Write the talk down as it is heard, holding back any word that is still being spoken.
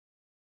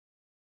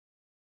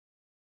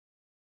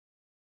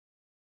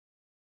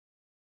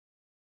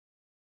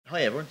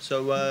Hi everyone.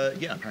 So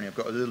yeah, apparently I've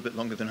got a little bit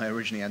longer than I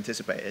originally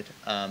anticipated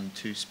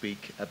to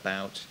speak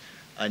about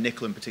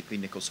nickel and particularly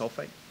nickel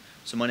sulfate.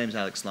 So my name is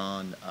Alex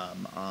Lahn.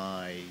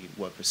 I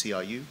work for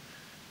CRU.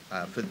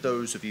 For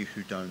those of you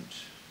who don't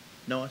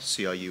know us,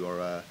 CRU are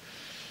a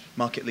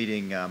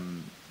market-leading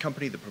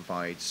company that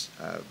provides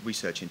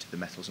research into the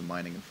metals and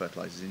mining and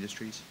fertilizers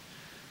industries.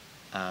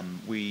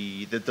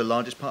 The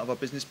largest part of our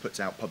business puts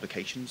out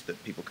publications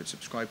that people could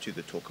subscribe to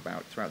that talk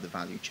about throughout the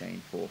value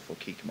chain for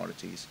key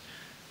commodities.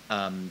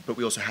 But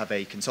we also have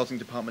a consulting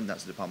department.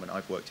 That's the department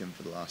I've worked in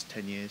for the last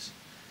 10 years,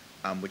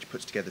 which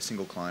puts together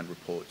single client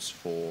reports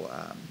for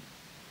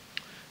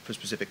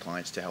specific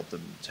clients to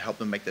help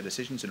them make their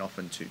decisions and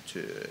often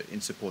in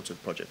support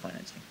of project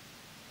financing.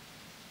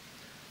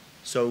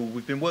 So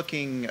we've been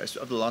working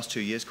over the last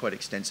 2 years quite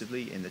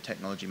extensively in the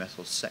technology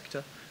metals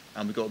sector.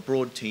 We've got a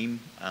broad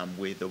team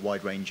with a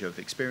wide range of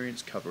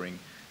experience covering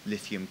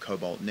lithium,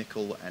 cobalt,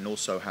 nickel, and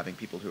also having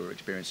people who are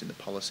experienced in the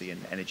policy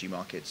and energy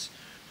markets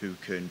who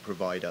can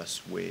provide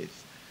us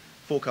with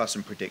forecasts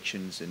and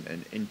predictions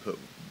and input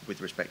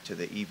with respect to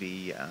the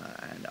EV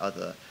and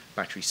other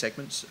battery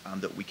segments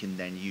that we can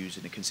then use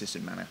in a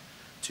consistent manner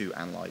to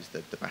analyze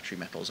the battery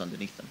metals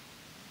underneath them.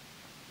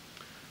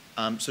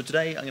 So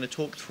today I'm going to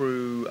talk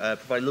through,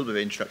 provide a little bit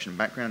of introduction and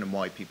background and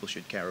why people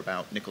should care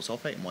about nickel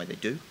sulfate and why they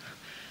do.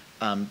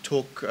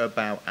 Talk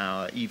about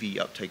our EV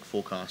uptake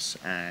forecasts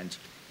and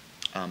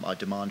our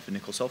demand for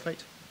nickel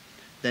sulfate.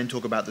 Then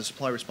talk about the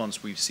supply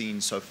response we've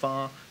seen so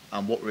far,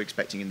 what we're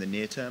expecting in the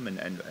near term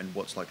and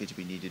what's likely to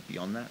be needed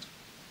beyond that.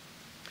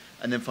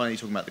 And then finally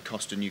talking about the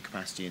cost of new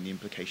capacity and the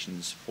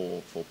implications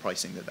for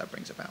pricing that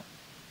brings about.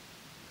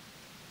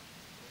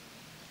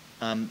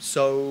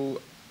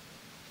 So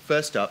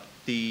first up,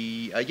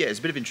 it's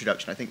a bit of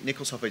introduction. I think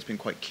nickel sulfate's been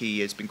quite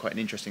key. It's been quite an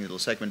interesting little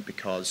segment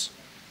because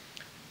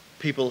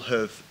people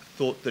have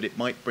thought that it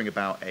might bring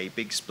about a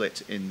big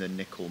split in the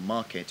nickel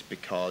market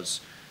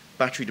because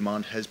battery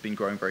demand has been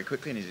growing very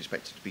quickly and is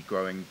expected to be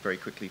growing very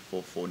quickly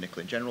for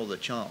nickel in general. The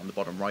chart on the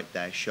bottom right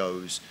there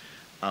shows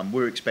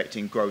we're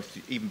expecting growth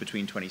even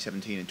between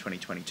 2017 and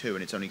 2022,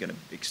 and it's only going to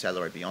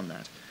accelerate beyond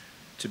that,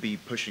 to be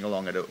pushing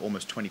along at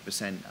almost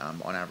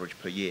 20% on average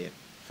per year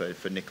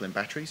for nickel in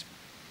batteries,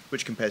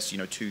 which compares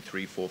to 2,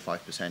 3, 4,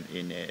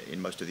 5%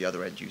 in most of the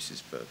other end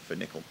uses for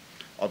nickel.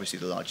 Obviously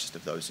the largest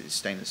of those is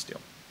stainless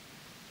steel.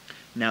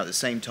 Now at the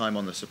same time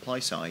on the supply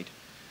side,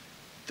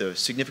 the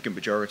significant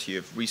majority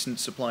of recent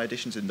supply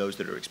additions and those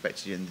that are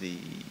expected in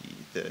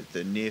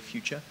the near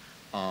future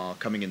are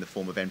coming in the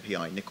form of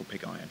NPI, nickel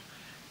pig iron.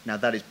 Now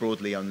that is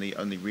broadly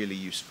only really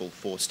useful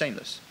for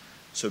stainless.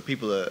 So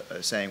people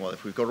are saying, well,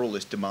 if we've got all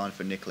this demand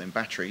for nickel in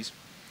batteries,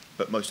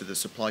 but most of the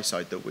supply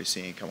side that we're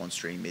seeing come on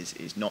stream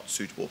is not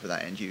suitable for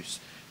that end use,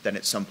 then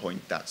at some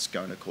point that's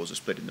going to cause a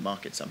split in the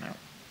market somehow.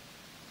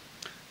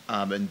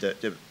 And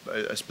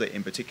a split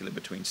in particular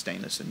between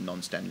stainless and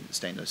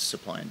non-stainless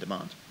supply and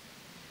demand.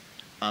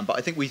 But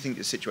I think we think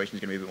the situation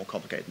is going to be a bit more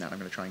complicated than that. I'm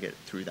going to try and get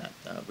through that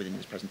within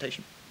this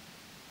presentation.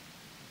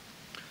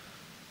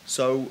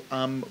 So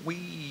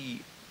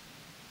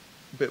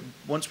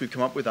once we've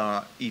come up with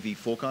our EV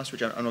forecast,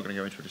 which I'm not going to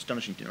go into an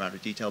astonishing amount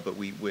of detail, but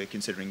we're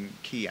considering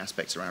key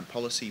aspects around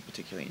policy,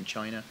 particularly in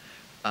China,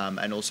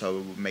 and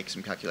also make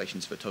some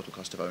calculations for total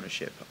cost of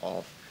ownership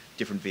of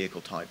different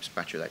vehicle types,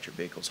 battery electric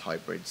vehicles,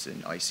 hybrids,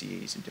 and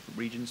ICEs in different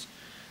regions,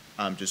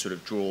 to sort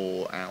of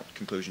draw out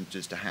conclusions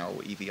as to how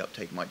EV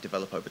uptake might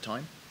develop over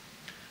time.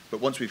 But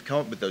once we've come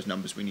up with those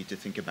numbers, we need to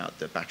think about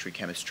the battery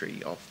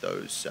chemistry of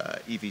those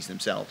EVs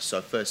themselves.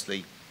 So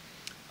firstly,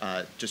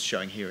 just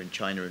showing here in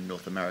China and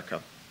North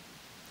America.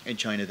 In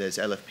China, there's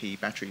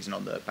LFP batteries, and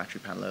on the battery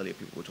panel earlier,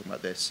 people were talking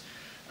about this.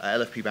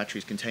 LFP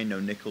batteries contain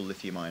no nickel,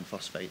 lithium iron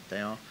phosphate.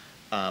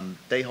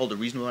 They hold a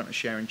reasonable amount of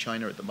share in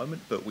China at the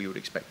moment, but we would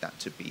expect that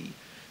to be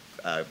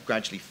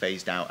gradually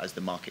phased out as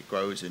the market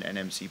grows and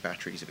NMC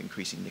batteries of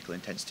increasing nickel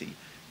intensity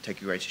take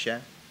a greater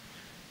share.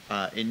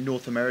 In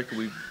North America,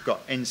 we've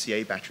got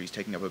NCA batteries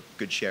taking up a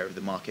good share of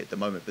the market at the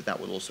moment, but that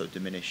will also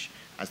diminish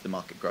as the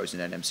market grows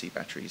and NMC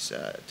batteries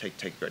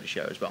take a greater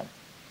share as well.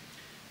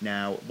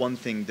 Now, one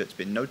thing that's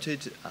been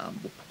noted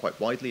quite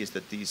widely is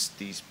that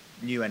these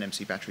new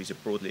NMC batteries are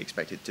broadly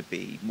expected to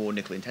be more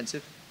nickel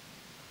intensive.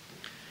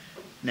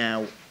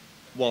 Now,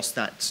 whilst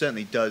that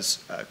certainly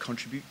does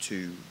contribute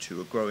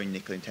to a growing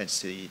nickel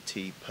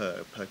intensity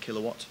per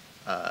kilowatt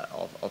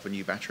of a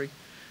new battery,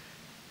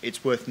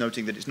 it's worth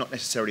noting that it's not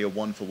necessarily a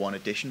one-for-one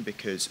addition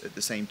because at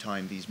the same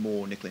time these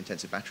more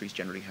nickel-intensive batteries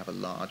generally have a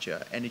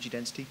larger energy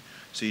density,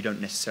 so you don't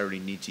necessarily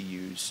need to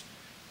use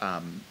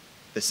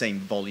the same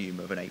volume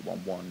of an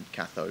 811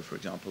 cathode, for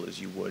example,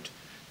 as you would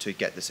to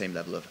get the same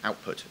level of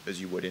output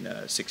as you would in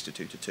a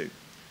 6-to-2-to-2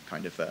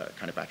 kind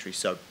of battery.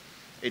 So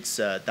it's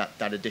that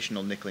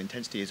additional nickel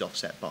intensity is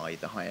offset by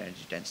the higher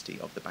energy density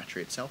of the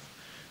battery itself,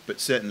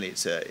 but certainly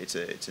it's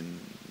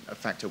a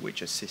factor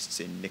which assists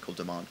in nickel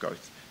demand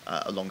growth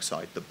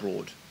alongside the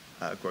broad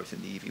growth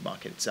in the EV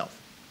market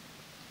itself.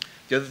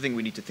 The other thing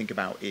we need to think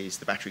about is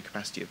the battery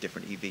capacity of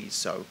different EVs.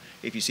 So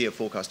if you see a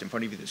forecast in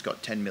front of you that's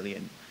got 10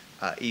 million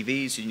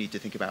EVs, you need to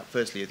think about,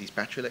 firstly, are these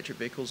battery electric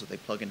vehicles? Are they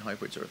plug-in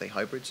hybrids or are they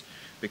hybrids?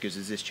 Because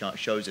as this chart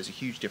shows, there's a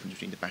huge difference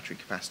between the battery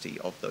capacity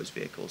of those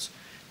vehicles,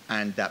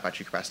 and that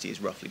battery capacity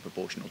is roughly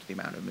proportional to the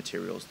amount of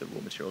materials, the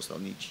raw materials they'll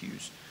need to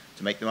use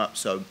to make them up.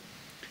 So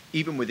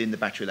even within the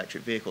battery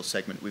electric vehicle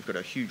segment, we've got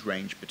a huge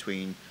range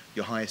between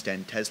your highest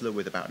end Tesla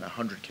with about a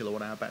 100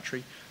 kilowatt hour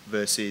battery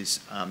versus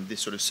this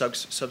sort of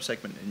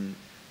sub-segment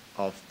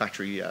of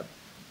battery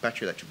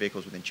electric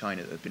vehicles within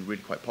China that have been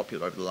really quite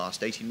popular over the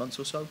last 18 months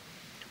or so,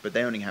 but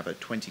they only have a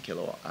 20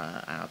 kilowatt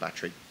hour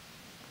battery.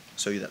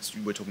 So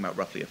we're talking about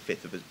roughly a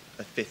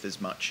fifth as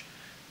much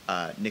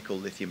nickel,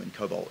 lithium, and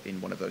cobalt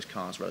in one of those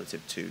cars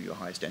relative to your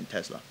highest end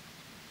Tesla.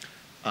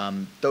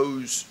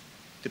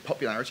 The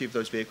popularity of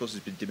those vehicles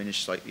has been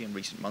diminished slightly in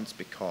recent months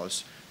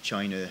because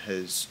China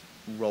has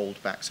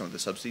rolled back some of the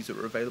subsidies that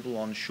were available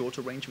on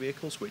shorter range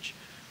vehicles, which,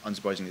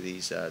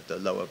 unsurprisingly, the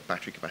lower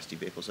battery capacity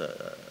vehicles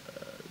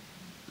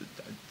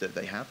that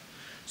they have.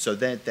 So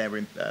their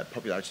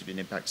popularity has been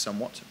impacted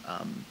somewhat,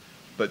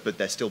 but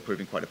they're still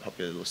proving quite a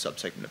popular little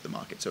subsegment of the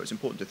market. So it's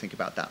important to think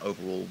about that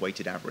overall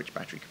weighted average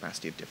battery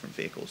capacity of different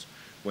vehicles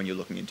when you're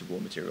looking into raw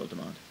material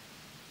demand.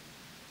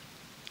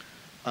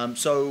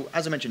 So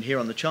as I mentioned here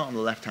on the chart on the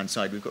left-hand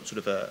side, we've got sort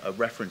of a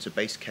reference, a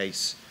base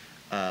case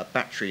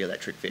battery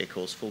electric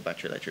vehicles, full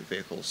battery electric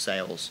vehicles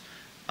sales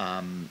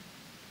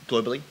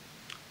globally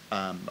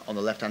on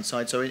the left-hand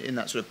side. So in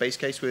that sort of base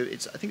case, I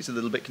think it's a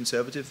little bit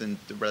conservative than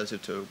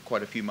relative to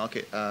quite a few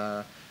market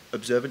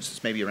observance.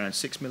 It's maybe around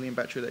 6 million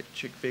battery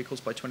electric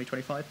vehicles by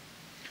 2025.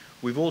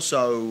 We've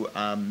also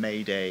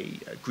made a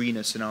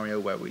greener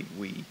scenario where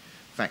we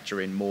factor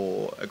in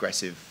more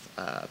aggressive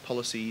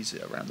policies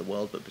around the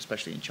world, but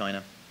especially in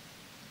China.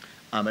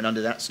 And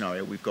under that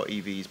scenario, we've got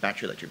EVs,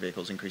 battery electric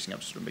vehicles, increasing up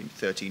to sort of maybe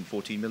 13,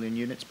 14 million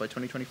units by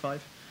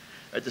 2025.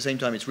 At the same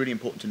time, it's really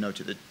important to note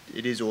that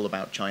it is all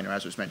about China,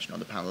 as was mentioned on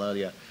the panel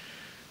earlier.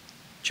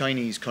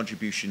 Chinese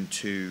contribution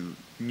to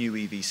new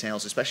EV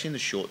sales, especially in the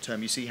short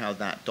term, you see how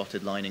that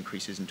dotted line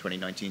increases in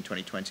 2019,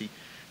 2020.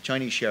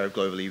 Chinese share of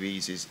global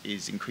EVs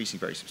is increasing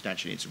very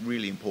substantially. It's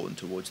really important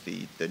towards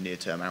the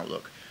near-term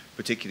outlook,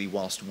 particularly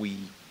whilst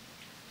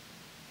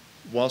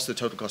the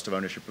total cost of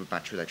ownership of a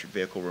battery electric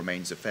vehicle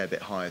remains a fair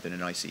bit higher than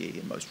an ICE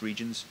in most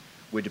regions.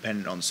 We're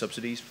dependent on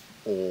subsidies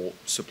or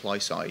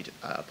supply-side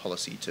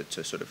policy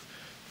to sort of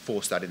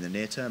force that in the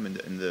near term, and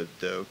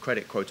the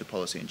credit quota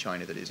policy in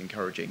China that is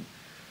encouraging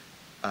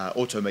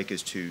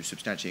automakers to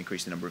substantially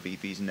increase the number of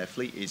EVs in their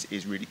fleet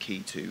is really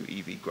key to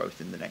EV growth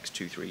in the next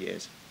 2-3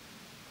 years.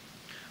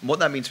 And what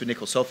that means for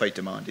nickel sulfate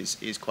demand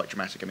is quite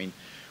dramatic. I mean,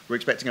 we're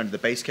expecting under the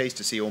base case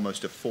to see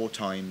almost a four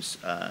times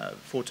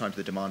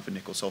the demand for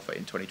nickel sulfate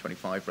in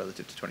 2025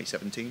 relative to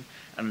 2017,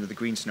 and under the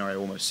green scenario,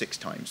 almost 6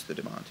 times the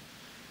demand.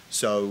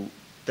 So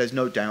there's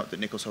no doubt that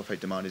nickel sulfate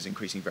demand is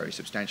increasing very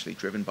substantially,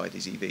 driven by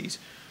these EVs.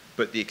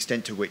 But the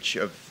extent to which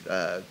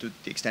the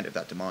extent of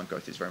that demand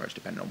growth is very much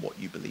dependent on what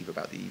you believe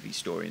about the EV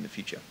story in the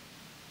future.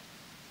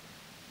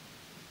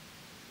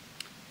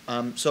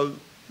 So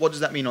what does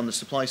that mean on the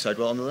supply side?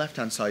 Well, on the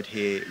left-hand side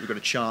here, we've got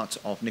a chart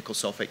of nickel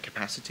sulfate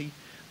capacity,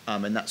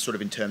 and that's sort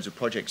of in terms of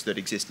projects that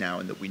exist now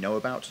and that we know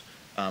about,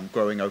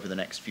 growing over the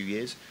next few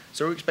years.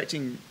 So we're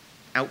expecting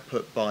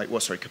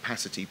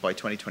capacity by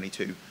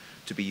 2022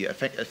 to be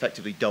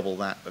effectively double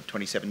that of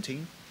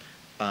 2017.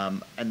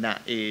 And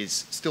that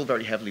is still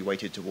very heavily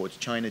weighted towards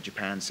China,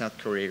 Japan, South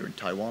Korea, and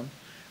Taiwan.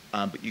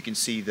 But you can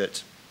see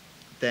that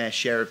their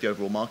share of the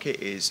overall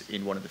market is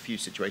in one of the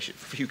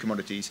few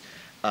commodities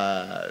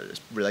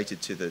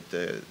related to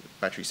the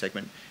battery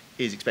segment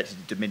is expected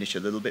to diminish a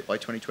little bit by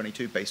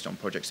 2022 based on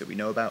projects that we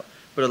know about.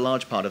 But a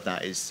large part of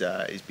that is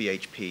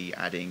BHP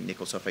adding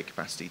nickel sulfate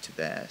capacity to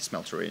their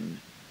smelter in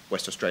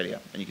West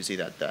Australia. And you can see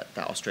that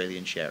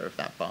Australian share of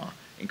that bar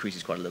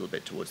increases quite a little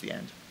bit towards the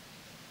end.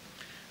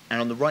 And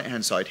on the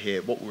right-hand side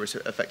here, what we're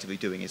effectively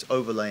doing is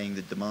overlaying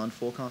the demand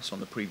forecast on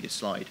the previous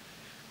slide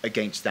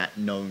against that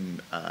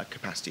known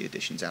capacity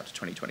additions out to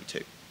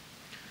 2022.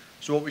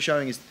 So what we're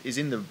showing is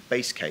in the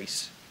base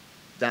case,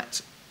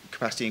 that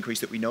capacity increase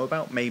that we know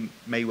about may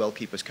well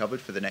keep us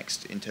covered for the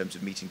next, in terms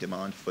of meeting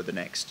demand for the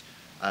next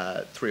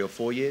 3 or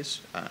 4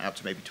 years, out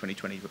to maybe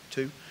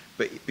 2022.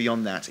 But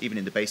beyond that, even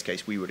in the base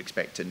case, we would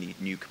expect to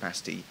need new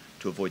capacity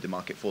to avoid the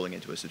market falling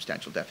into a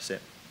substantial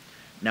deficit.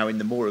 Now, in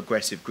the more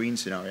aggressive green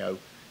scenario,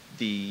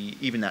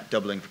 even that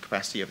doubling of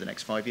capacity over the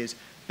next 5 years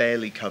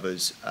barely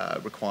covers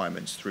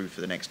requirements through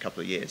for the next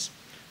couple of years,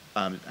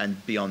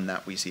 and beyond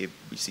that we see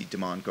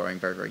demand growing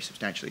very, very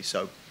substantially.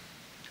 So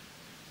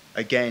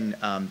again,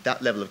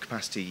 that level of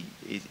capacity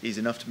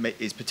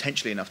is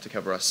potentially enough to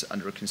cover us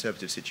under a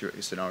conservative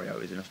scenario,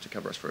 is enough to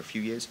cover us for a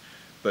few years,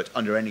 but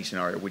under any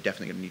scenario we're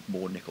definitely going to need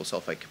more nickel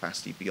sulfate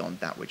capacity beyond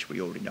that which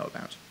we already know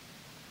about.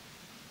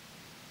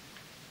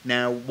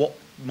 Now, what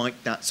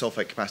might that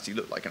sulfate capacity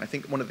look like? And I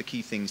think one of the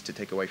key things to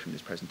take away from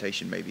this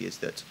presentation maybe is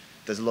that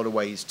there's a lot of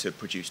ways to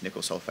produce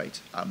nickel sulfate,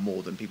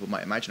 more than people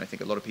might imagine. I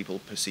think a lot of people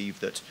perceive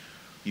that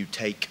you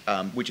take,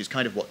 which is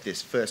kind of what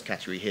this first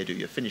category here do,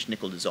 your finished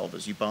nickel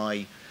dissolvers. You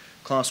buy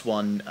class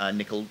 1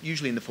 nickel,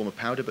 usually in the form of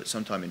powder, but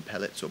sometimes in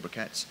pellets or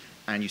briquettes,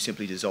 and you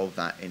simply dissolve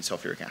that in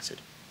sulfuric acid.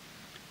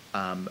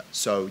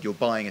 So you're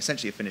buying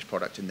essentially a finished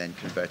product and then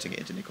converting it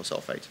into nickel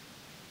sulfate.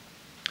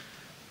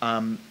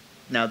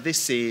 Now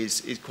this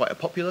is quite a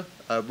popular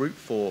route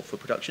for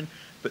production,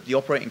 but the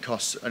operating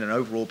costs on an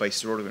overall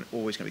basis are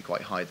always going to be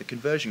quite high. The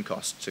conversion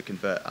cost to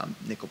convert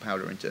nickel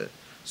powder into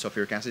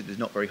sulfuric acid is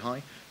not very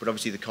high, but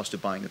obviously the cost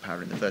of buying the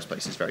powder in the first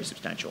place is very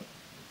substantial.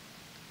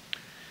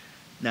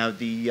 Now,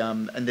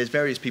 and there's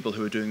various people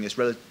who are doing this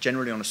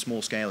generally on a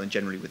small scale and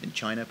generally within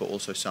China, but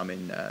also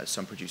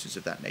some producers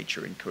of that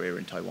nature in Korea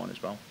and Taiwan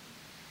as well.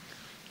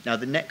 Now,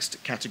 the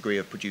next category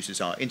of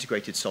producers are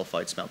integrated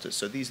sulfide smelters.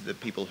 So these are the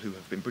people who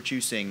have been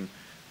producing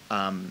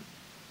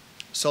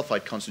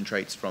sulfide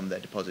concentrates from their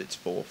deposits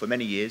for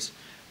many years,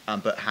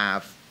 but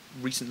have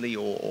recently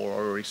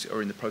or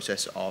are in the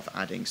process of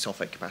adding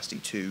sulfate capacity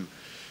to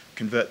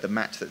convert the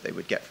matte that they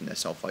would get from their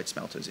sulfide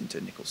smelters into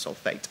nickel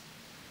sulfate.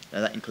 Now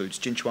that includes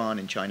Jinchuan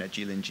in China,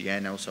 Jilin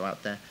GN also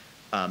out there,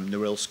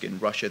 Norilsk in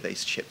Russia. They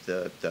ship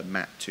the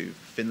matte to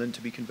Finland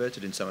to be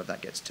converted, and some of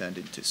that gets turned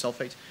into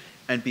sulfate.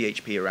 And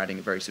BHP are adding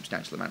a very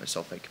substantial amount of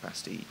sulfate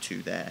capacity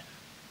to their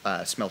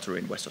smelter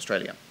in West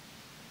Australia.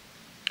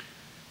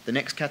 The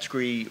next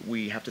category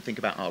we have to think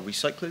about are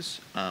recyclers.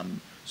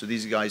 So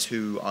these are guys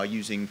who are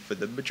using, for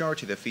the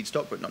majority of their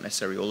feedstock, but not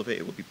necessarily all of it,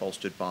 it will be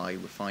bolstered by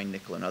refined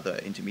nickel and other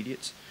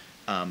intermediates,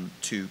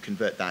 to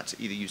convert that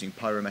either using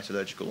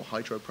pyrometallurgical or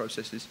hydro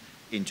processes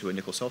into a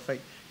nickel sulfate.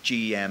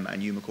 GEM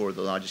and Umicore are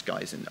the largest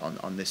guys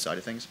on this side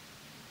of things.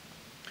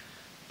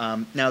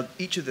 Now,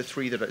 each of the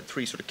three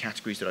sort of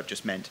categories that I've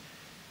just meant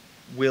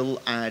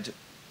will add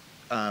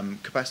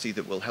capacity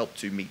that will help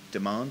to meet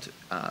demand,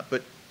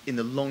 but in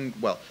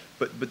the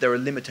but there are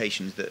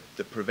limitations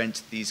that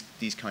prevent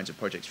these kinds of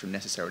projects from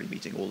necessarily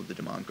meeting all of the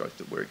demand growth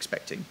that we're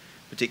expecting,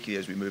 particularly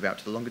as we move out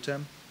to the longer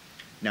term.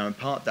 Now, in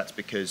part, that's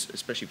because,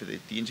 especially for the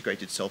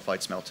integrated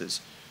sulfide smelters,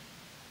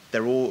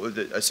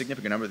 a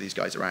significant number of these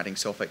guys are adding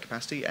sulfate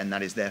capacity, and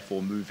that is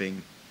therefore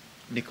moving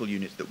nickel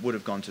units that would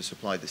have gone to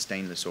supply the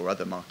stainless or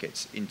other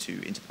markets into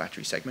the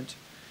battery segment.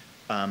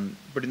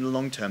 But in the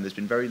long term, there's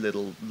been very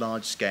little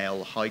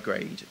large-scale,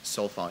 high-grade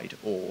sulfide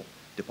ore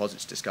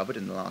deposits discovered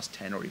in the last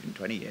 10 or even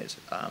 20 years.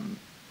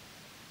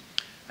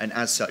 And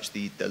as such,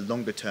 the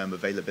longer-term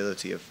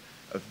availability of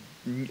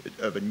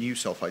a new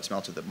sulfide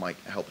smelter that might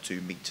help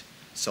to meet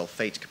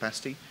sulfate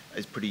capacity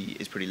is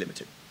pretty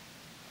limited.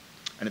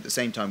 And at the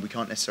same time, we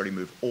can't necessarily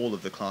move all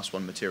of the Class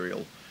 1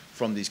 material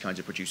from these kinds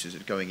of producers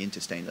going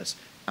into stainless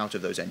out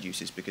of those end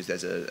uses, because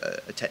there's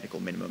a technical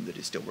minimum that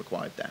is still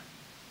required there.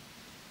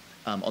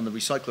 On the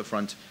recycler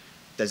front,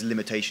 there's a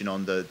limitation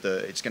on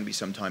it's going to be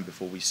some time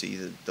before we see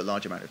the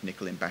large amount of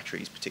nickel in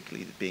batteries,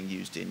 particularly being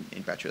used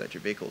in battery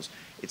electric vehicles.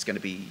 It's going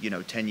to be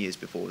 10 years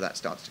before that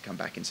starts to come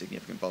back in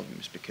significant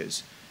volumes,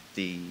 because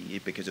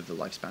of the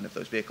lifespan of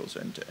those vehicles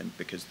and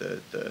because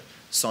the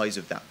size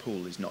of that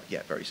pool is not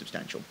yet very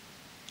substantial.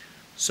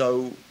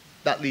 So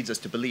that leads us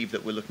to believe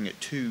that we're looking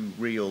at two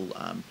real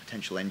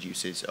potential end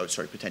uses,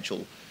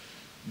 potential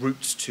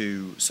routes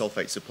to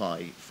sulfate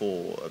supply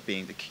for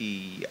being the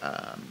key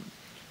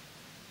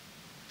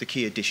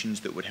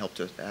additions that would help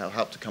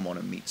to come on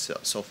and meet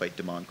sulfate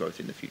demand growth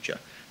in the future.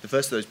 The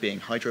first of those being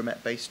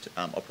hydromet-based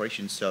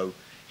operations. So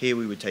here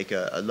we would take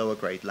a lower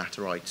grade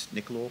laterite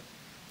nickel ore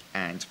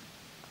and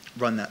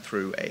run that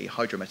through a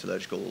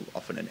hydrometallurgical,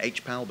 often an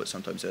HPAL, but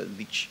sometimes a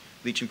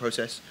leaching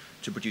process,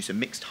 to produce a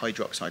mixed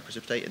hydroxide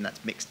precipitate, and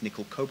that's mixed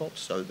nickel cobalt.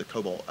 So the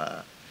cobalt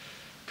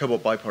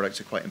byproducts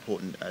are quite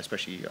important,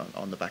 especially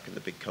on the back of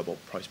the big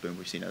cobalt price boom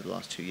we've seen over the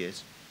last 2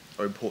 years,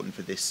 are important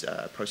for this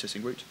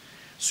processing route.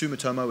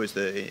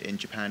 Sumitomo in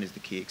Japan is the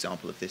key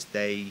example of this.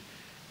 They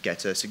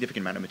get a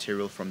significant amount of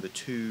material from the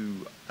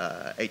two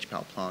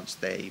HPAL plants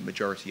they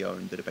majority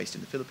own that are based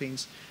in the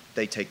Philippines.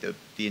 They take the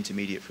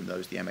intermediate from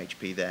those, the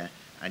MHP there,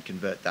 and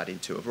convert that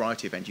into a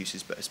variety of end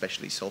uses, but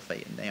especially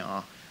sulfate. And they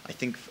are, I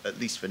think, at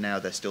least for now,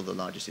 they're still the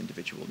largest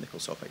individual nickel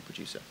sulfate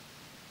producer.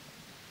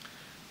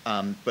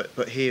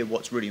 But here,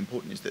 what's really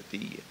important is that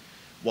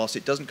whilst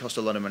it doesn't cost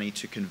a lot of money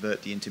to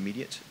convert the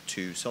intermediate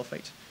to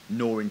sulfate,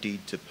 nor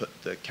indeed to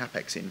put the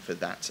capex in for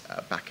that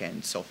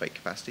back-end sulfate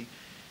capacity,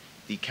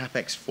 the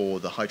capex for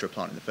the hydro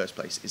plant in the first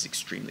place is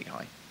extremely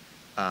high,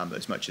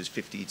 as much as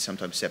 $50,000,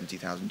 sometimes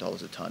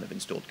 $70,000 a ton of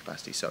installed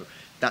capacity. So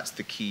that's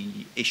the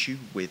key issue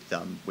with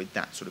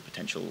that sort of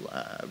potential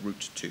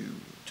route to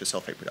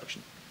sulfate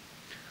production.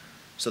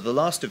 So the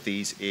last of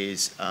these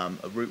is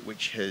a route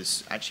which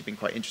has actually been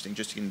quite interesting.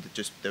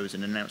 There was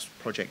an announced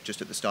project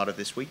just at the start of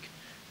this week,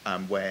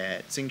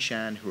 where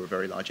Tsingshan, who are a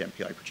very large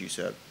MPI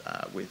producer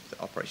with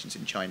operations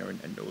in China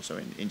and also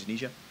in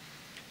Indonesia,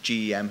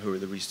 GEM, who are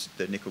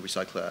the nickel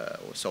recycler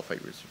or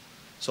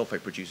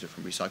sulfate producer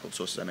from recycled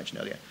sources I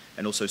mentioned earlier,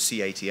 and also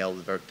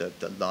CATL,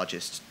 the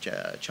largest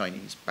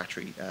Chinese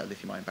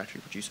lithium-ion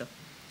battery producer,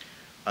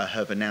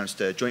 have announced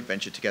a joint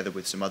venture together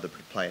with some other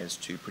players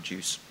to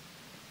produce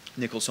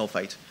nickel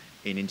sulfate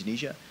in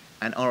Indonesia.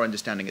 And our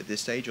understanding at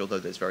this stage, although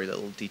there's very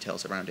little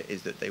details around it,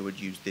 is that they would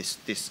use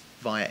this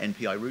via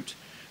NPI route,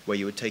 where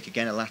you would take,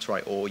 again, a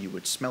laterite ore, you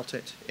would smelt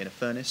it in a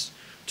furnace,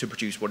 to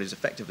produce what is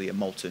effectively a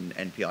molten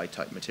NPI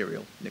type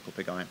material, nickel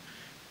pig iron.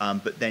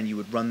 But then you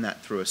would run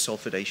that through a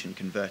sulfidation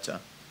converter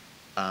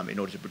in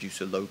order to produce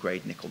a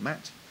low-grade nickel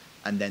matte,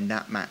 and then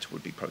that matte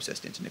would be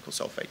processed into nickel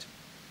sulfate.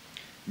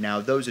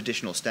 Now, those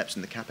additional steps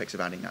in the capex of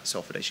adding that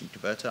sulfidation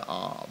converter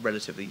are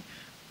relatively,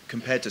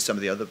 compared to some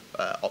of the other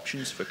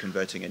options for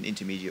converting an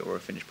intermediate or a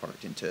finished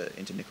product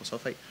into nickel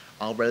sulfate,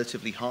 are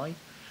relatively high.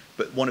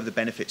 But one of the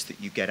benefits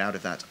that you get out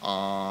of that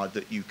are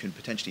that you can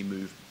potentially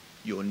move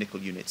your nickel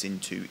units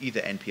into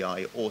either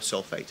NPI or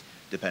sulfate,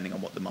 depending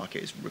on what the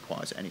market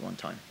requires at any one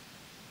time.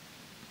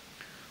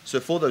 So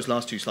for those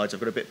last two slides, I've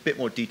got a bit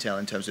more detail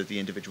in terms of the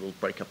individual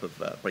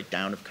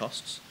breakdown of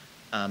costs.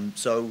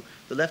 So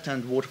the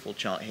left-hand waterfall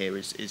chart here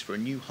is for a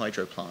new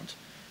hydro plant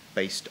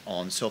based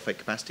on sulfate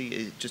capacity.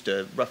 It's just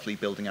roughly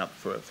building up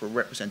for a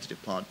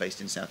representative plant based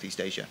in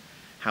Southeast Asia,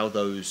 how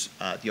those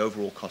the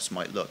overall costs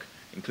might look,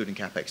 including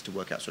capex, to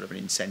work out sort of an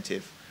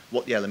incentive,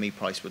 what the LME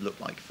price would look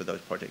like for those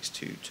projects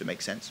to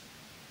make sense.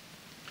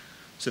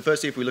 So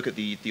firstly, if we look at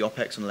the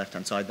OPEX on the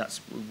left-hand side,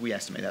 we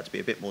estimate that to be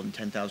a bit more than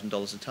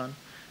 $10,000 a ton.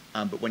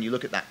 But when you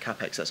look at that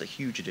capex, that's a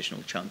huge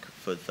additional chunk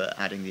for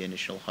adding the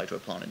initial hydro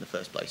plant in the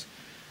first place.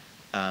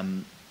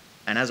 And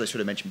as I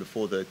sort of mentioned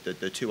before,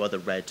 the two other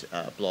red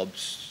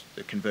blobs,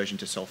 the conversion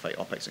to sulfate,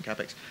 OPEX and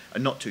capex, are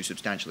not too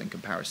substantial in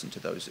comparison to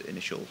those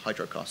initial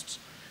hydro costs.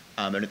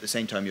 And at the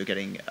same time, you're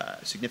getting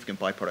significant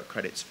byproduct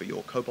credits for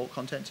your cobalt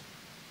content.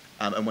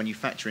 And when you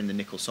factor in the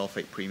nickel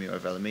sulfate premium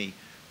over LME,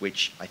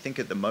 which I think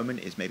at the moment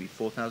is maybe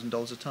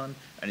 $4,000 a ton,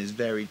 and is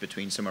varied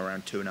between somewhere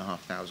around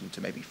 $2,500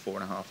 to maybe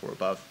 $4,500 or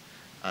above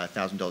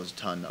 $1,000 a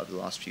ton over the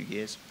last few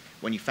years.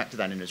 When you factor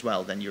that in as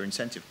well, then your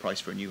incentive price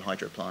for a new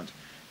hydro plant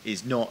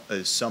is not,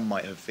 as some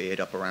might have feared,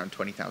 up around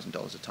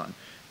 $20,000 a ton,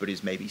 but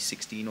is maybe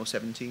 $16,000 or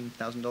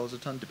 $17,000 a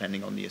ton,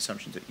 depending on the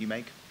assumptions that you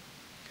make.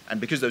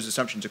 And because those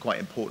assumptions are quite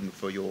important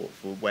for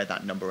where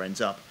that number ends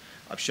up,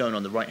 I've shown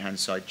on the right-hand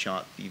side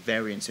chart the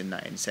variance in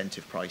that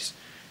incentive price,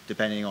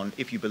 depending on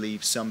if you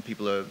believe some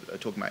people are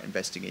talking about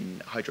investing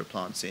in hydro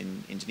plants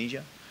in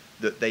Indonesia,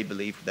 that they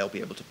believe they'll be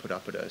able to put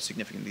up at a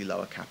significantly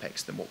lower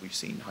capex than what we've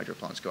seen hydro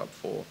plants go up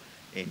for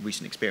in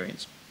recent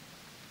experience.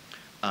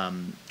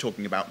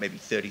 Talking about maybe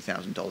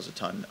 $30,000 a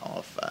ton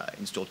of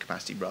installed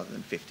capacity rather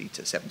than $50,000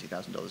 to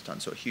 $70,000 a ton,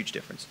 so a huge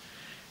difference.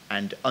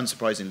 And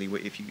unsurprisingly,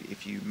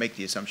 if you make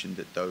the assumption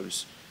that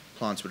those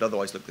plants would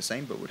otherwise look the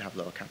same but would have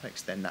lower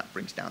capex, then that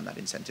brings down that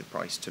incentive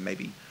price to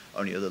maybe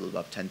only a little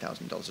above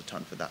 $10,000 a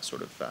ton for that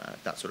sort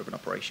of an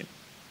operation.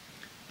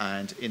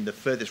 And in the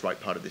furthest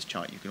right part of this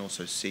chart, you can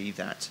also see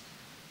that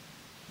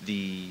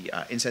the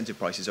incentive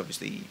price is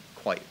obviously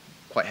quite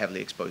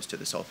heavily exposed to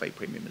the sulfate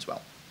premium as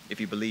well. If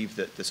you believe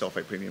that the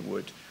sulfate premium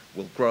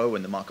will grow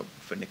and the market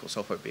for nickel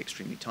sulfate would be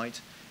extremely tight,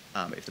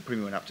 if the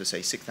premium went up to, say,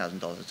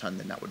 $6,000 a ton,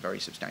 then that would very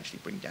substantially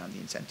bring down the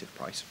incentive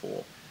price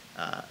for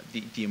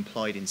the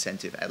implied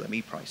incentive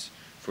LME price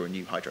for a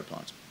new hydro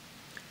plant.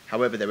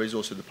 However, there is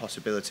also the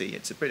possibility,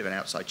 it's a bit of an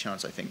outside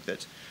chance, I think,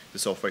 that the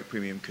sulfate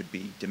premium could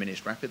be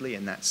diminished rapidly,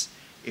 and that's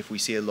if we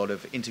see a lot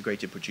of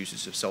integrated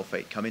producers of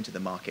sulfate come into the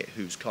market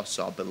whose costs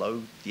are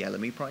below the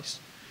LME price,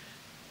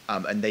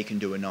 and they can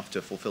do enough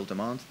to fulfill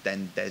demand,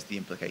 then there's the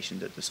implication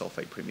that the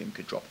sulfate premium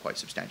could drop quite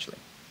substantially.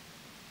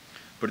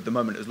 But at the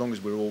moment, as long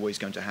as we're always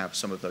going to have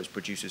some of those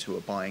producers who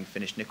are buying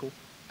finished nickel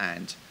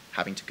and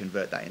having to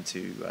convert that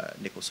into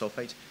nickel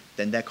sulfate,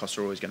 then their costs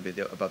are always going to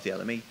be above the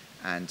LME,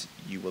 and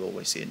you will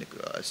always see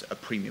a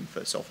premium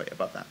for sulfate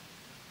above that.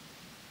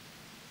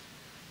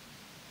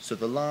 So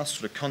the last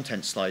sort of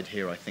content slide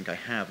here I think I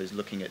have is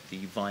looking at the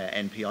via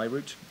NPI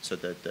route, so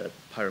the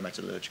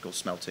pyrometallurgical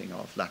smelting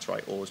of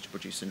laterite ores to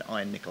produce an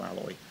iron-nickel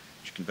alloy,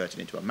 which is converted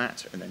into a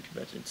matte and then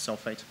converted into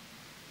sulfate.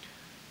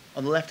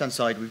 On the left-hand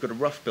side, we've got a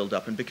rough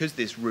build-up, and because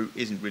this route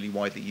isn't really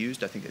widely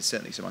used, I think there's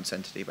certainly some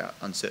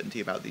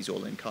uncertainty about these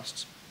all-in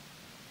costs.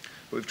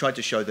 But we've tried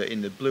to show that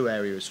in the blue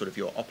area is sort of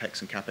your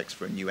OPEX and CAPEX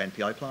for a new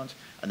NPI plant,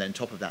 and then on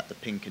top of that, the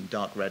pink and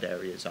dark red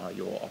areas are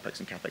your OPEX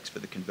and CAPEX for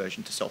the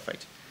conversion to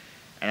sulfate.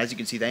 And as you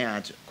can see, they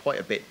add quite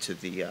a bit to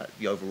the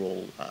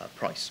overall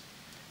price.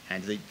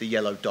 And the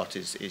yellow dot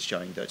is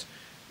showing that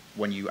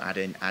when you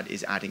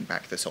is adding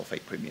back the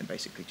sulfate premium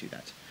basically to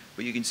that.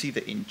 But you can see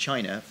that in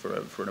China,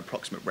 for an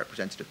approximate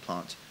representative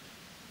plant,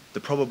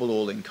 the probable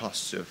all-in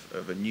costs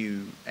of a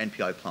new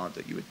NPI plant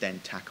that you would then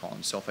tack on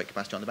sulfate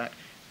capacity on the back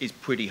is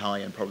pretty high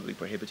and probably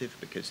prohibitive,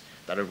 because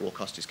that overall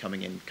cost is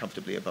coming in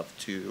comfortably above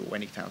 $2,000 or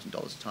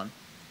 $20,000 a ton.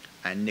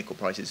 And nickel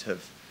prices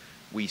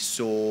we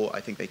saw, I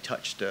think they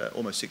touched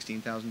almost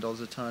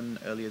 $16,000 a ton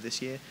earlier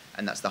this year,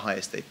 and that's the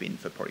highest they've been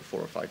for probably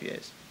 4 or 5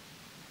 years.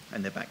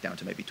 And they're back down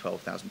to maybe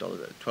 $13,000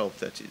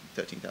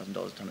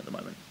 a ton at the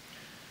moment.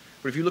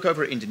 But if you look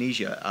over at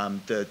Indonesia,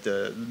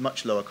 the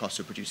much lower cost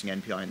of producing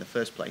NPI in the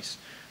first place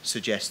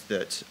suggests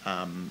that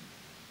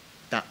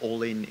that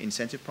all-in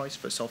incentive price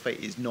for sulfate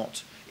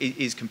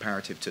is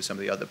comparative to some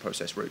of the other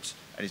process routes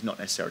and is not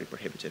necessarily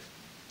prohibitive.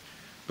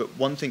 But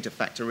one thing to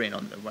factor in,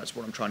 that's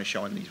what I'm trying to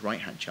show on these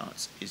right-hand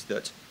charts, is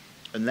that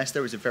unless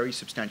there is a very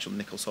substantial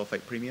nickel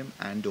sulfate premium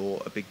and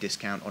or a big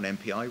discount on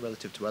NPI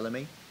relative to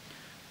LME,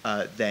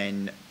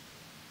 then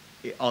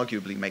it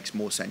arguably makes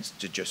more sense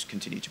to just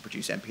continue to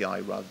produce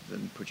NPI rather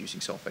than producing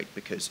sulfate,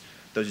 because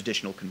those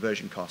additional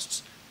conversion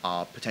costs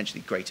are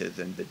potentially greater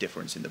than the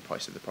difference in the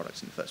price of the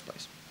products in the first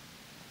place.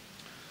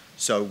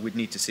 So we'd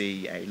need to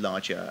see a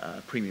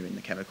larger premium in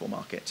the chemical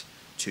market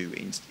to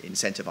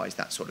incentivize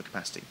that sort of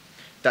capacity.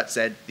 That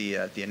said, the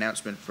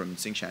announcement from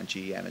Tsingshan,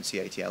 GEM, and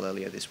CATL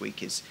earlier this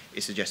week is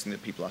suggesting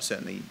that people are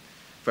certainly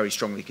very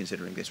strongly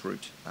considering this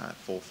route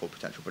for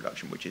potential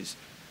production, which is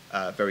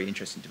a very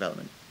interesting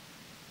development.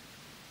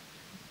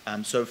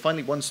 So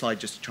finally, one slide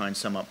just to try and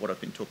sum up what I've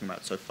been talking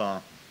about so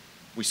far.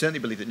 We certainly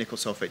believe that nickel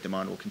sulfate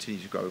demand will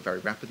continue to grow very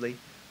rapidly,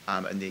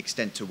 and the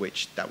extent to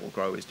which that will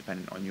grow is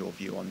dependent on your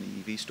view on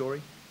the EV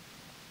story.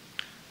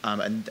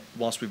 And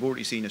whilst we've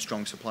already seen a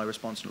strong supply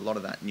response and a lot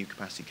of that new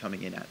capacity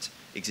coming in at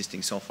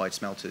existing sulfide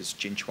smelters,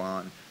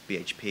 Jinchuan,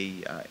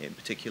 BHP in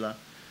particular,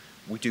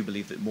 we do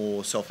believe that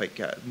more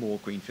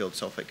greenfield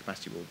sulfate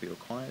capacity will be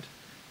required.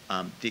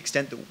 The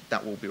extent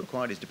that will be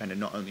required is dependent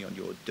not only on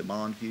your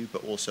demand view,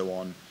 but also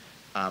on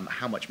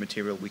how much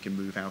material we can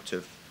move out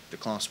of the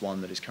class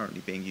 1 that is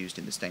currently being used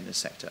in the stainless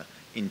sector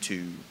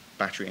into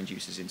battery end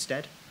uses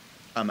instead,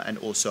 and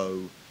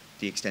also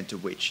the extent to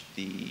which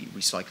the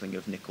recycling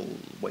of nickel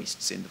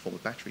wastes in the form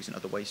of batteries and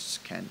other wastes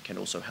can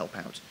also help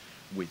out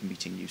with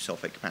meeting new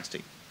sulfate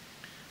capacity.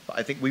 But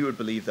I think we would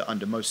believe that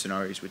under most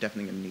scenarios, we're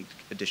definitely going to need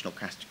additional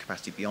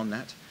capacity beyond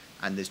that,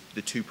 and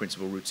the two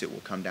principal routes it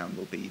will come down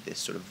will be this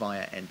sort of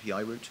via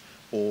NPI route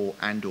or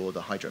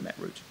the hydromet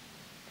route.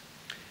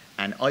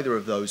 And either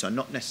of those are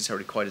not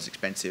necessarily quite as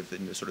expensive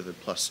in the sort of the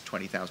plus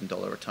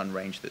 $20,000 a ton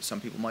range that some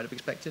people might have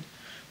expected,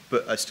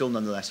 but are still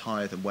nonetheless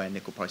higher than where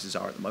nickel prices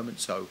are at the moment.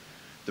 So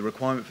the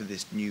requirement for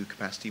this new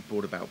capacity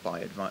brought about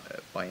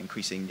by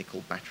increasing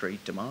nickel battery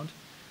demand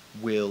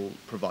will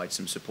provide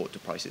some support to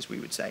prices, we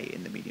would say,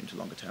 in the medium to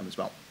longer term as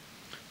well.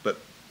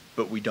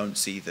 But we don't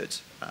see that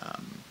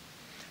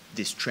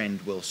this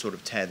trend will sort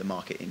of tear the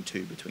market in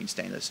two between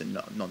stainless and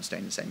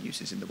non-stainless end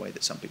uses in the way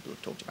that some people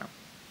have talked about.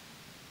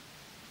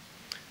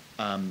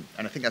 And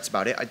I think that's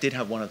about it. I did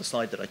have one other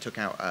slide that I took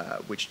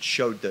out which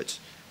showed that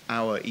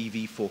our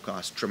EV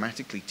forecasts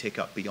dramatically tick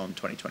up beyond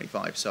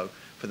 2025. So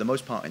for the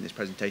most part in this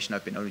presentation,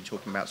 I've been only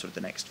talking about sort of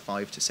the next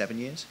 5 to 7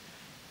 years.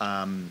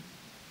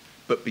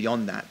 But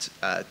beyond that,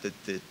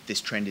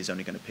 this trend is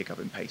only going to pick up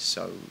in pace.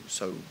 So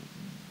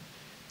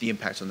the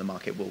impact on the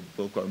market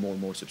will grow more and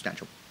more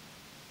substantial.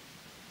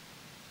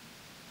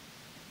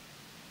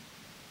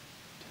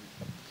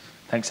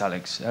 Thanks,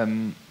 Alex.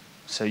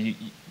 So you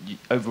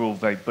overall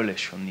very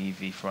bullish on the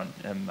EV front.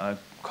 I'm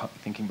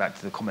thinking back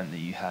to the comment that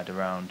you had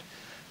around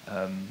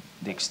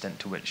the extent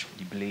to which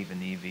you believe in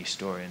the EV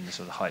story and the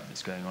sort of hype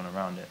that's going on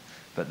around it.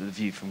 But the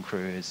view from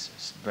Crew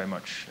is very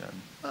much...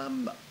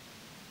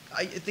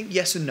 I think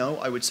yes and no.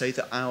 I would say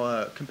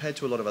that compared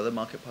to a lot of other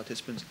market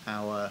participants,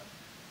 our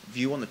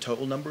view on the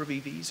total number of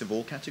EVs of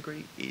all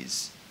category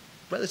is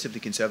relatively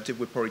conservative.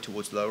 We're probably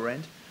towards the lower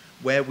end.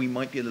 Where we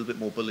might be a little bit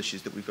more bullish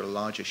is that we've got a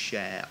larger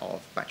share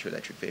of battery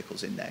electric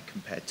vehicles in there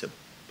compared to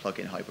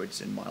plug-in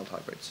hybrids and mild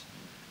hybrids.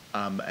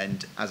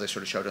 And as I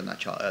sort of showed on that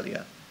chart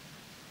earlier,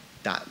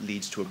 that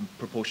leads to a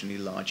proportionally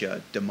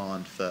larger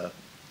demand for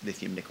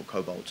lithium, nickel,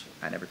 cobalt,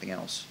 and everything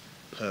else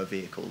per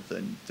vehicle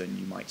than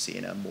you might see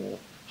in a more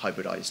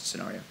hybridized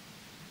scenario.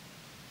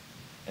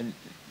 And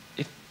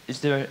is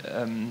there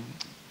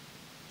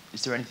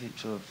anything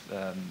sort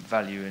of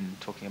value in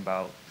talking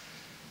about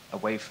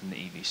away from the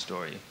EV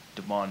story?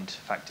 Demand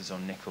factors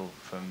on nickel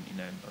from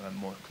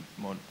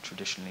more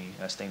traditionally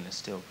stainless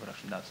steel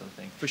production, that sort of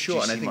thing. For sure, do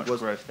you and see I think much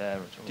growth there at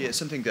all? Yeah,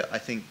 something that I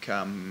think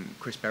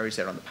Chris Berry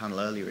said on the panel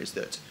earlier is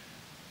that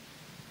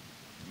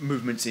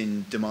movements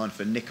in demand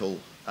for nickel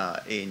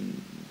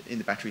in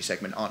the battery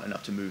segment aren't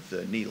enough to move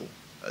the needle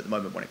at the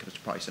moment when it comes to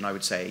price. And I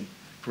would say,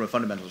 from a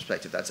fundamental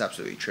perspective, that's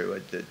absolutely true. A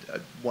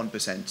 1%,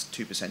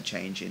 2%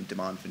 change in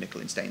demand for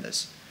nickel in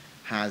stainless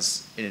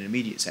has, in an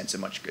immediate sense,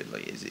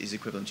 is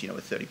equivalent to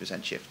a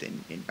 30% shift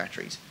in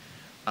batteries.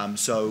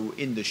 So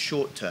in the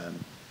short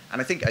term,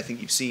 and I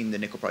think you've seen the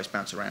nickel price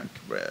bounce around.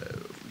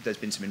 There's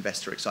been some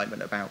investor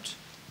excitement about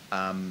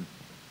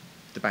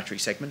the battery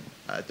segment.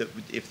 That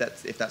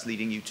if that's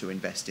leading you to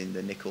invest in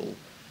the nickel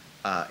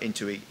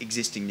into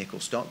existing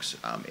nickel stocks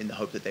in the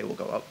hope that they will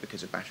go up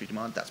because of battery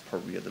demand, that's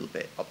probably a little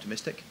bit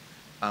optimistic.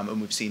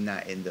 And we've seen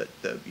that in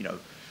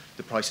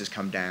the price has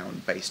come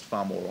down based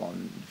far more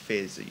on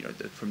fears,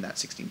 from that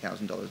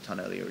 $16,000 a ton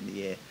earlier in the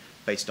year,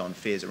 based on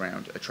fears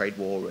around a trade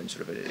war and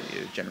sort of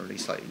a generally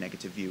slightly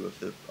negative view of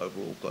the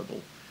overall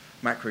global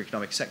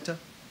macroeconomic sector,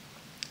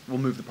 will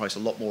move the price a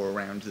lot more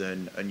around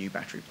than a new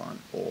battery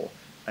plant or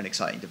an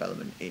exciting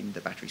development in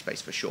the battery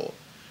space for sure.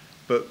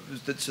 But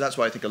so that's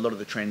why I think a lot of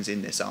the trends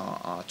in this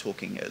are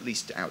talking at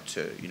least out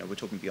to, we're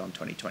talking beyond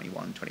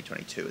 2021,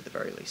 2022 at the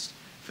very least,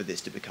 for this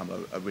to become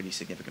a really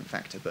significant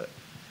factor. But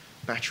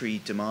battery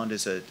demand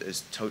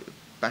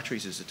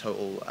batteries as a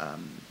total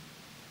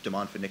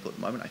demand for nickel at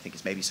the moment, I think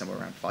is maybe somewhere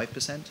around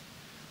 5%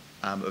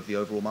 of the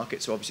overall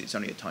market. So obviously it's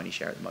only a tiny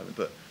share at the moment,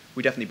 but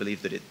we definitely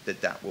believe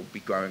that that will be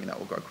growing and that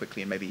will grow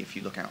quickly. And maybe if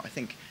you look out, I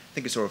think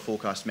I saw a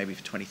forecast maybe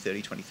for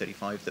 2030,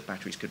 2035 that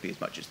batteries could be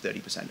as much as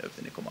 30% of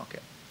the nickel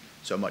market,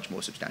 so a much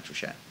more substantial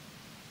share.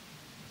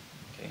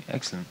 Okay,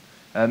 excellent.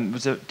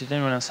 Did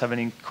anyone else have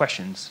any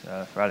questions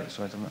for Alex?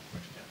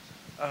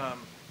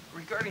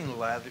 Regarding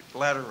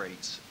ladder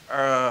rates,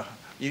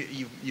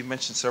 you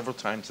mentioned several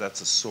times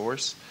that's a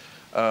source.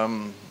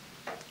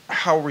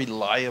 How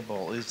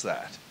reliable is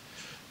that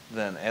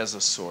then as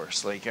a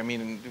source? Like, I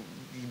mean,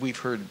 we've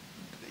heard,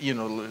 you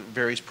know,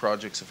 various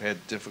projects have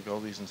had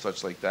difficulties and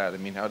such like that. I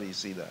mean, how do you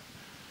see that?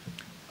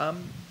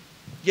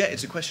 Yeah,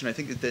 it's a question. I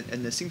think that,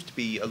 and there seems to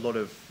be a lot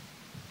of,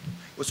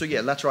 well, so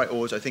yeah, laterite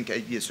ores. I think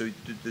yeah. So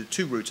the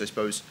two routes, I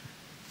suppose,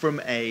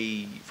 from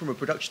a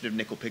production of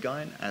nickel pig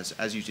iron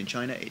as used in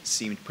China, it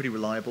seemed pretty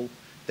reliable.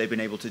 They've been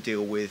able to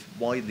deal with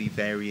widely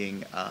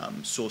varying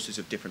sources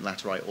of different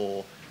laterite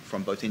ore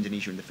from both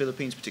Indonesia and the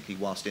Philippines,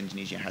 particularly whilst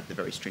Indonesia had the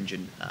very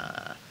stringent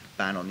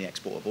ban on the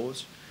export of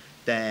ores.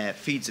 Their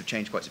feeds have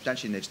changed quite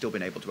substantially, and they've still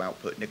been able to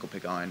output nickel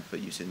pig iron for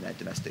use in their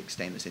domestic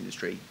stainless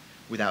industry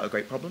without a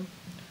great problem.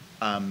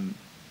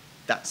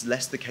 That's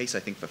less the case, I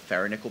think, for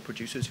ferronickel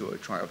producers who are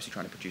obviously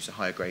trying to produce a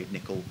higher grade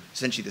nickel,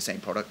 essentially the same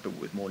product but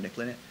with more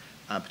nickel in it.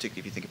 Particularly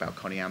if you think about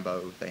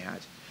Koniambo, they had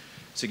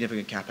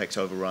significant capex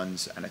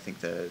overruns, and I think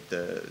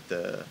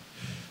the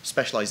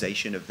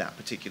specialization of that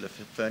particular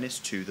furnace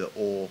to the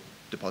ore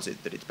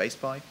deposit that it's based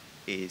by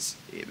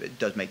it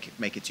does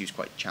make its use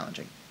quite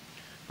challenging.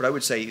 But I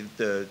would say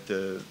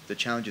the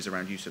challenges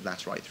around use of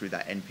laterite through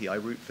that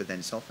NPI route for then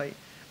sulfate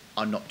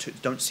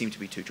don't seem to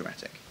be too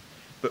dramatic.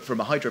 But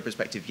from a hydro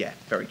perspective, yeah,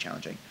 very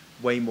challenging.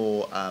 Way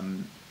more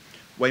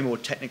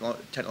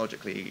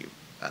technologically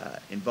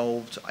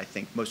involved. I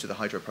think most of the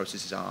hydro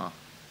processes are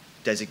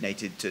they're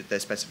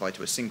specified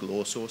to a single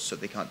ore source, so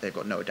they've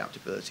got no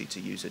adaptability to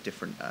use a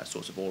different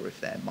source of ore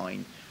if their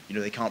mine, you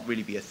know, they can't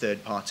really be a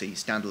third party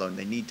standalone.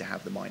 They need to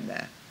have the mine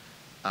there.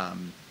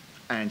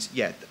 And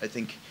yeah, I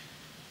think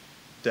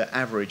the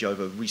average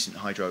over recent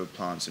hydro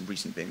plants, and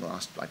recent being the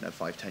last, I don't know,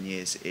 5-10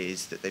 years,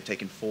 is that they've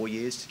taken 4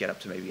 years to get up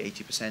to maybe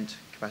 80%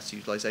 capacity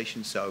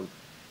utilization. So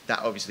that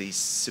obviously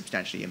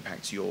substantially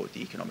impacts the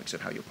economics of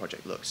how your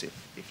project looks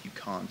if you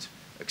can't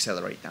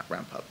accelerate that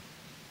ramp up.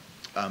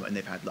 And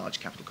they've had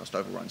large capital cost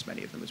overruns,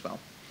 many of them as well.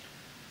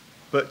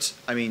 But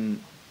I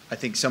mean, I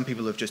think some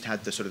people have just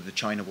had the sort of the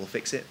China will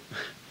fix it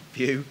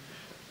view.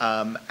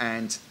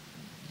 And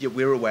yeah,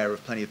 we're aware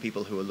of plenty of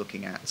people who are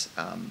looking at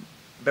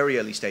very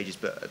early stages,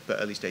 but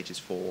early stages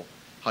for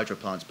hydro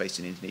plants based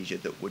in Indonesia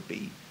that would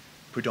be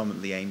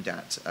predominantly aimed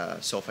at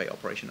sulfate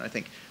operation. I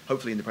think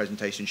hopefully in the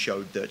presentation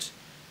showed that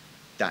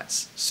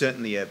that's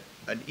certainly an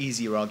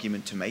easier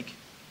argument to make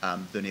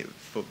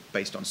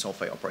based on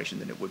sulfate operation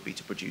than it would be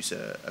to produce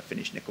a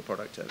finished nickel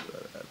product,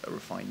 a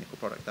refined nickel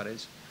product, that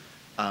is.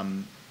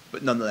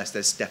 But nonetheless,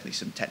 there's definitely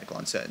some technical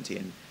uncertainty,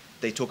 and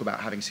they talk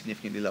about having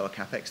significantly lower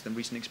capex than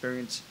recent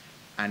experience,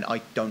 and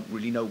I don't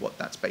really know what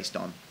that's based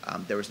on.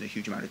 There isn't a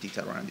huge amount of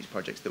detail around these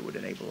projects that would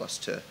enable us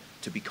to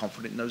be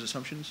confident in those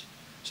assumptions.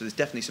 So there's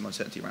definitely some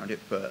uncertainty around it,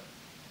 but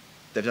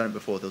they've done it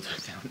before,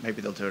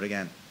 maybe they'll do it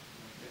again.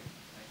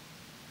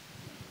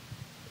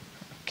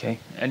 Okay,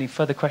 any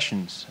further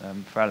questions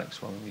for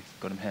Alex while we've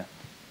got him here?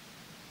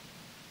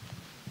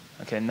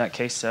 Okay, in that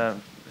case,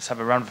 let's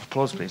have a round of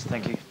applause, please.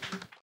 Thank you.